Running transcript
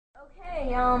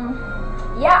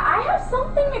Yeah, I have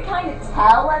something to kind of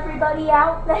tell everybody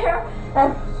out there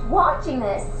that's watching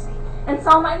this and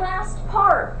saw my last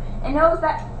part and knows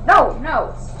that,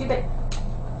 no, stupid,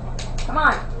 come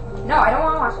on, no, I don't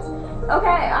want to watch this. Okay,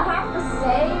 I have to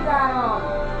say that,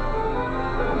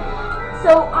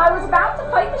 so I was about to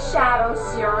fight the Shadow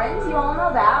Sirens, you all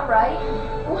know that, right?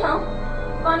 Well,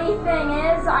 funny thing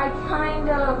is, I kind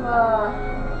of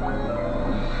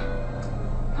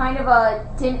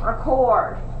didn't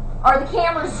record. Or the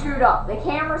camera screwed up.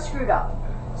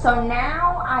 So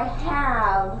now I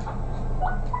have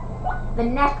the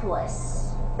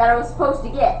necklace that I was supposed to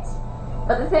get.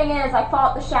 But the thing is, I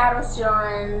fought the Shadow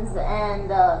Sirens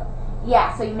and,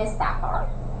 yeah, so you missed that part.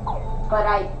 But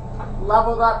I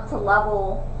leveled up to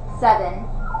level 7.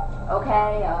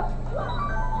 Okay,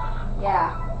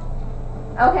 yeah.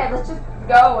 Okay, let's just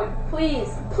go. And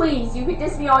please, you can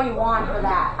diss me all you want for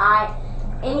that.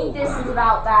 Any disses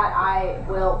about that, I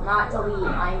will not delete.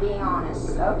 I'm being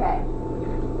honest. Okay.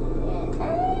 And, my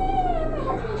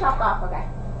head's being chopped off. Okay.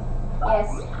 Yes.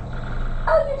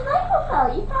 Oh, you delightful fellow.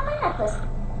 You found my necklace.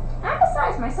 I'm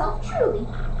beside myself, truly.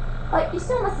 But you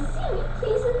still mustn't see me.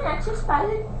 Please leave the necklace by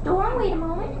the door and wait a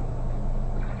moment.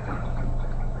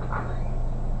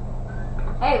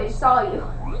 Hey, we saw you.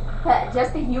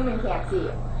 Just a human can't see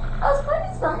you. Oh,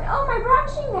 splendid spelling. Oh, my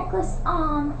ravishing necklace.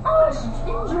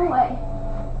 Enjoy.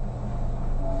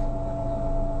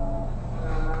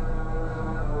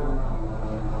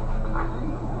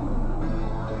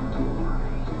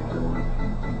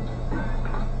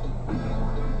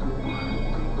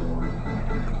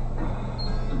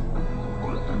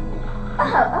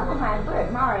 Oh, my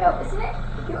word, Mario, isn't it?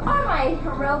 You are my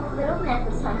heroic little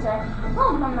necklace hunter.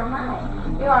 Oh, my.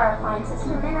 You are a fine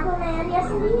sisterman of a man, yes,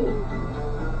 indeed.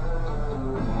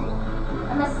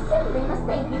 I must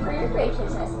thank you for your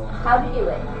graciousness. How to do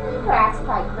it? Perhaps if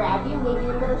I grab you and gave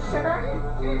you a little sugar?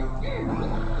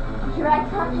 Here I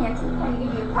come, handsome. Can I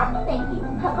give you a proper thank you?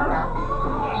 Cover up.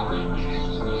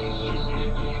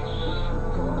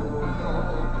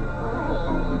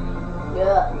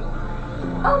 Yeah.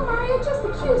 Oh, Mario, just the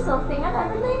cutest little thing I've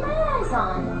ever laid my eyes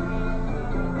on.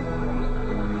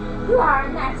 You are,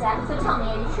 and that's that. So tell me,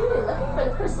 are you truly looking for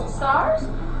the crystal stars?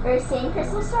 Very same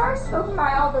crystal stars spoken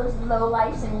by all those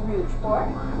lowlifes in Rougeport?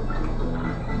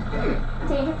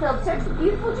 Danger-filled search for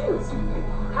beautiful jewels.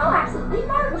 How absolutely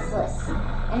marvelous!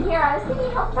 And here I was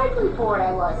thinking how frightfully bored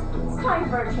I was. It's time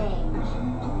for a change.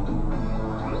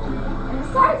 And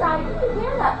besides, I do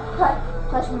hear that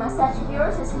fleshy mustache of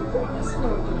yours is completely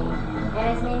smooth to me. And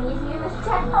has made me you must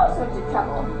check all sorts of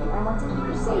trouble. I want to keep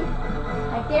you safe.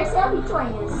 I dare say I'll be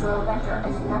joining you in this little adventure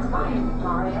as soon as mine,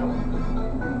 Mario.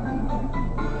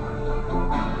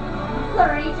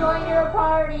 Flurrie, join your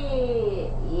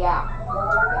party! Yeah.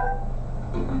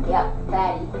 Yep,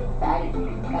 Fattie,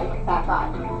 fat guy.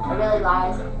 I really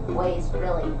lies, weighs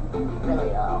really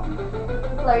low.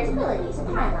 Flurrie's abilities are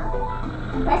primer.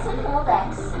 Press and hold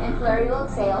X, and Flurrie will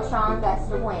exhale strong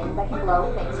gusts of wind that can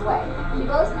blow things away. She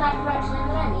blows in that direction of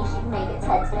an enemy, she can make its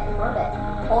head spin for a bit.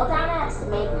 Hold down X to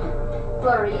make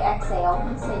Flurrie exhale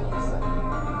continuously.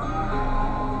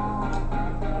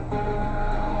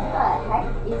 What the heck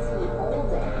is he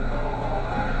holding?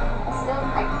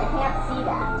 I can't see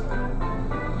that.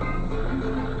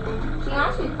 She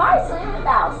wants to be by slamming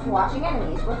about, watching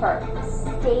enemies with her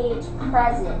stage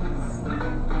presence.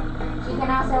 She can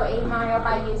also aid Mario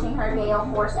by using her Gale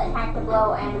Force attack to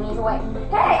blow enemies away.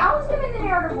 Hey, I was given the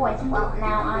narrative voice. Well,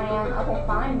 now I am. Okay,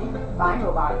 fine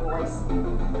robotic voice.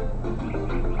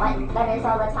 What? That is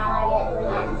all the time I get.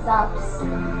 That sucks.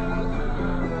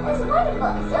 It's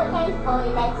wonderful. So thankful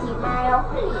you likes you, Mario.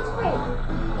 Really, it's great.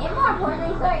 And more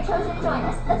importantly, Flurrie chose to join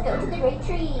us. Let's go to the Great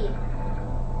Tree.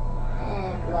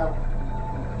 And blow.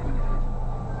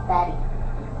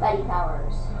 Fattie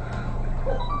powers.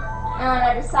 And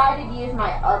I decided to use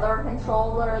my other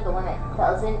controller, the one that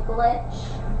doesn't glitch.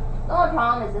 The only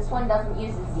problem is this one doesn't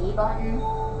use the Z button.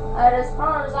 And as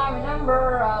far as I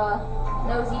remember,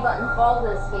 no Z button for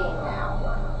this game now.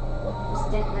 Just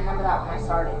didn't remember that when I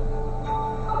started.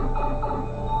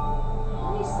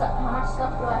 How much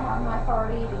stuff do I have in my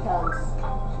party? Because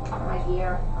my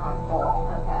gear, I'm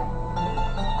full. Okay.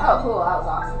 Oh, cool. That was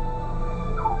awesome.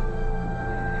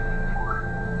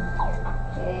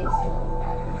 Okay, so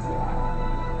I can see that.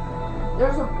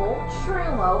 There's a bolt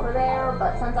shroom over there,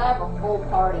 but since I have a full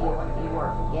party, it wouldn't be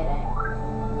worth getting.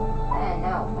 And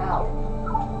no.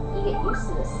 You get used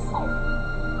to this.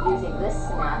 Using this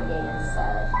to navigate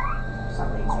instead. For some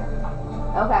reason.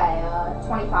 Okay,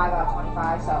 25 out of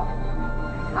 25, so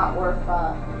not worth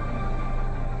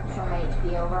some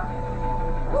HP over.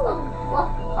 Where's the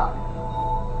fluff cup?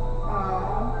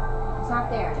 It's not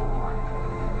there anymore.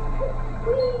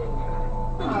 Whee!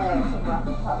 Oh, there's a rough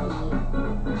puppy.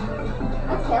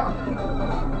 Let's kill him.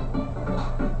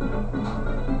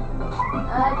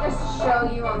 Just to show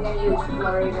you, I'm going to use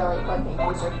Flurrie really quick and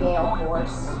use her Gale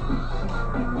Force.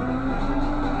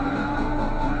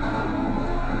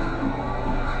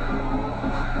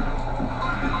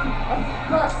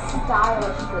 Let's look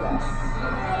stylish for this. I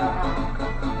don't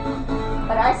know.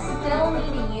 But I still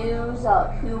need to use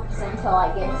Coops until I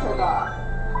get to the...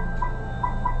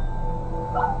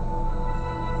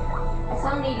 I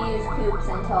still need to use Coops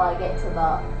until I get to the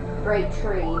Great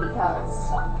Tree because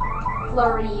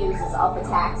Flurrie uses up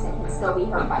attacks and can still be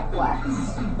hurt by Flex.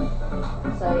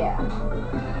 So yeah.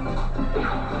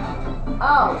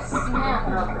 Oh, snap,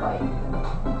 Earthquake.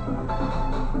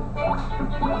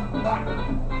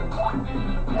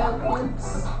 Go, Coops.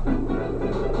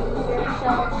 Use your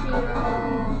shell shield.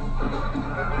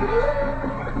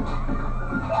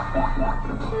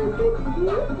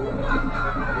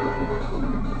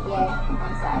 Yay,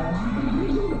 I'm silent.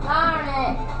 Darn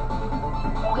it!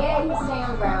 Yay, he's staying on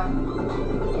the ground.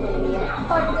 He's an idiot.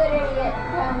 What good idiot?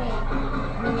 Tell me.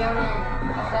 Minyonin.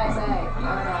 What should I say? I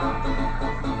don't know.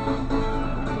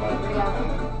 Okay,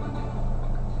 Ryonin.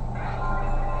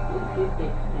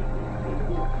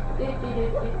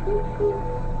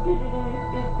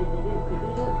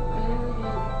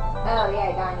 Oh yeah,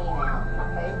 I got an email.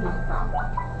 Okay, who's it from?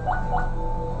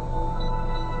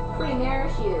 Premier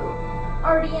Shoe.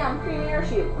 RDM Premier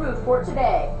Shoe. Route for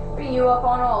today. Bring you up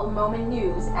on all the moment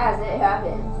news as it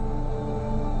happens.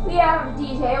 We have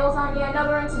details on yet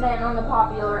another incident on the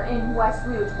popular in West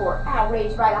Route for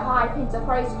outraged by the high pinta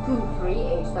price food free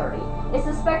age 30. Is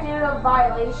suspected of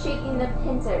violating shaking the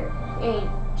pincer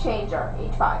changer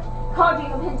age 5. Causing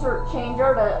the pincer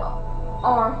changer to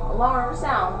alarm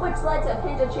sound, which led to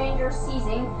pinta changer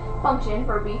ceasing function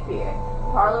for a brief period. The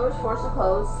parlor was forced to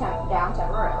close down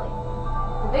temporarily.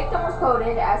 The victim was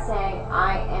quoted as saying,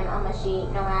 "I am a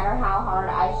machine. No matter how hard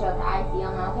I shook, I feel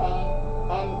no pain."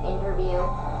 End interview.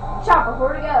 Shop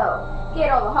before to go.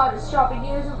 Get all the hottest shopping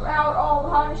news about all the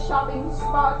hottest shopping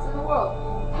spots in the world.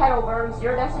 Heidelberg's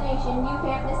your destination. You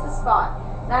can't miss the spot.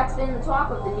 That's been the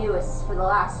talk of the newest for the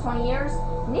last 20 years.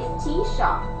 Nifty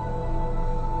Shop.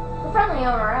 The friendly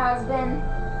owner has been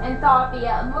and thought the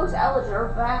most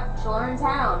eligible bachelor in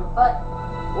town, but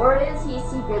word is he's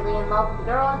secretly in love with the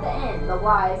girl at the inn. The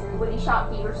wise and witty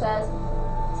shopkeeper says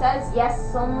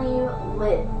yes, only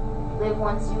live. Live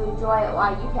once, you enjoy it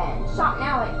while you can. Shop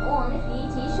now at all Nifty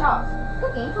Tea Shops.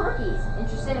 Cooking for rookies.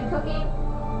 Interested in cooking?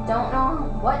 Don't know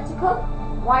what to cook?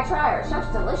 Why try our chef's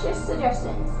delicious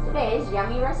suggestions? Today's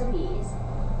yummy recipes.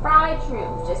 Fried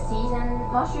shrooms, just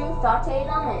seasoned mushrooms, sauteed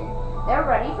onion. They're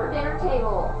ready for dinner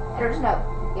table. Editor's note.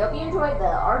 We hope you enjoyed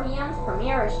the RDM's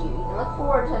premiere issue. You can look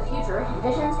forward to future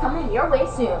editions coming your way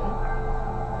soon.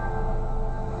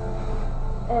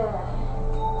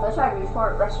 Let's try to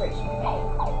report restoration. Okay.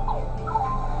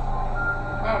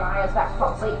 And Mario's back to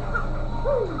fall asleep.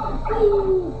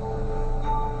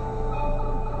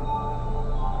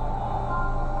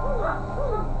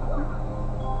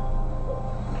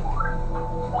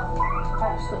 Try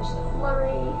to switch to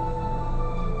Flurrie.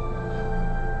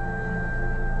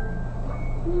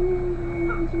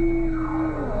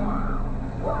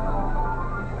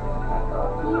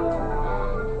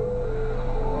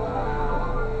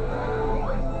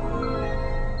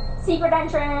 Secret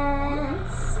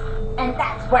entrance! And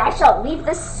that's where I shall leave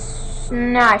this.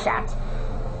 No, I shan't.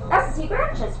 That's the secret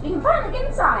entrance. We can finally get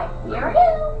inside. Here we go.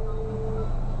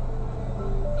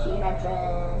 Secret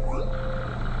entrance.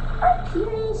 Our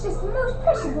peonies, just the most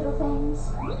precious little things.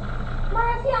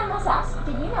 Maria, I must ask,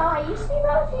 did you know I used to be a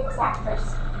rather famous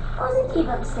actress? I was a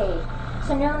diva on the stage,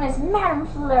 so known as Madame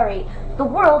Fattie, the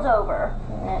world over.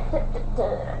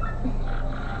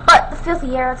 But the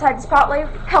filthy air outside the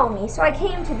spotlight repelled me, so I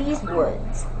came to these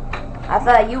woods. I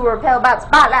thought you were repelled by the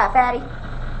spotlight, Fatty.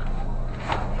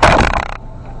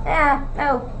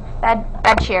 No,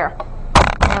 bad chair.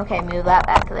 Okay, move that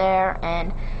back there,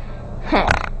 and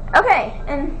okay,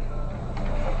 and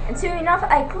soon enough,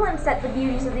 I glimpsed at the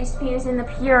beauties of these peonies and the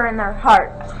pure in their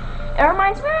heart. It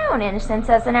reminds me of my own innocence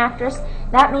as an actress.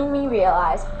 That made me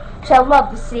realize, shall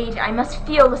love the stage, I must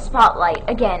feel the spotlight.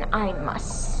 Again, I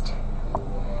must.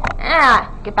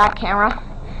 Get back, camera.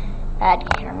 Bad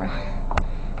camera.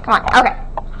 Come on, okay.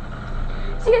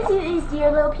 So you can see these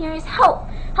dear little peonies help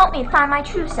me find my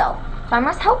true self. So I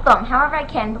must help them however I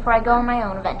can before I go on my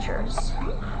own adventures.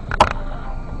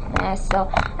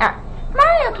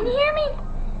 Mario, can you hear me?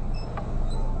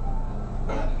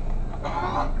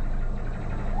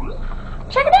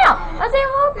 Check it out! I was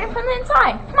able to open it from the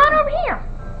inside. Come on over here.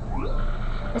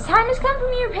 This time has come for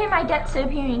me to repay my debt to the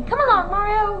puny. Come along,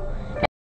 Mario.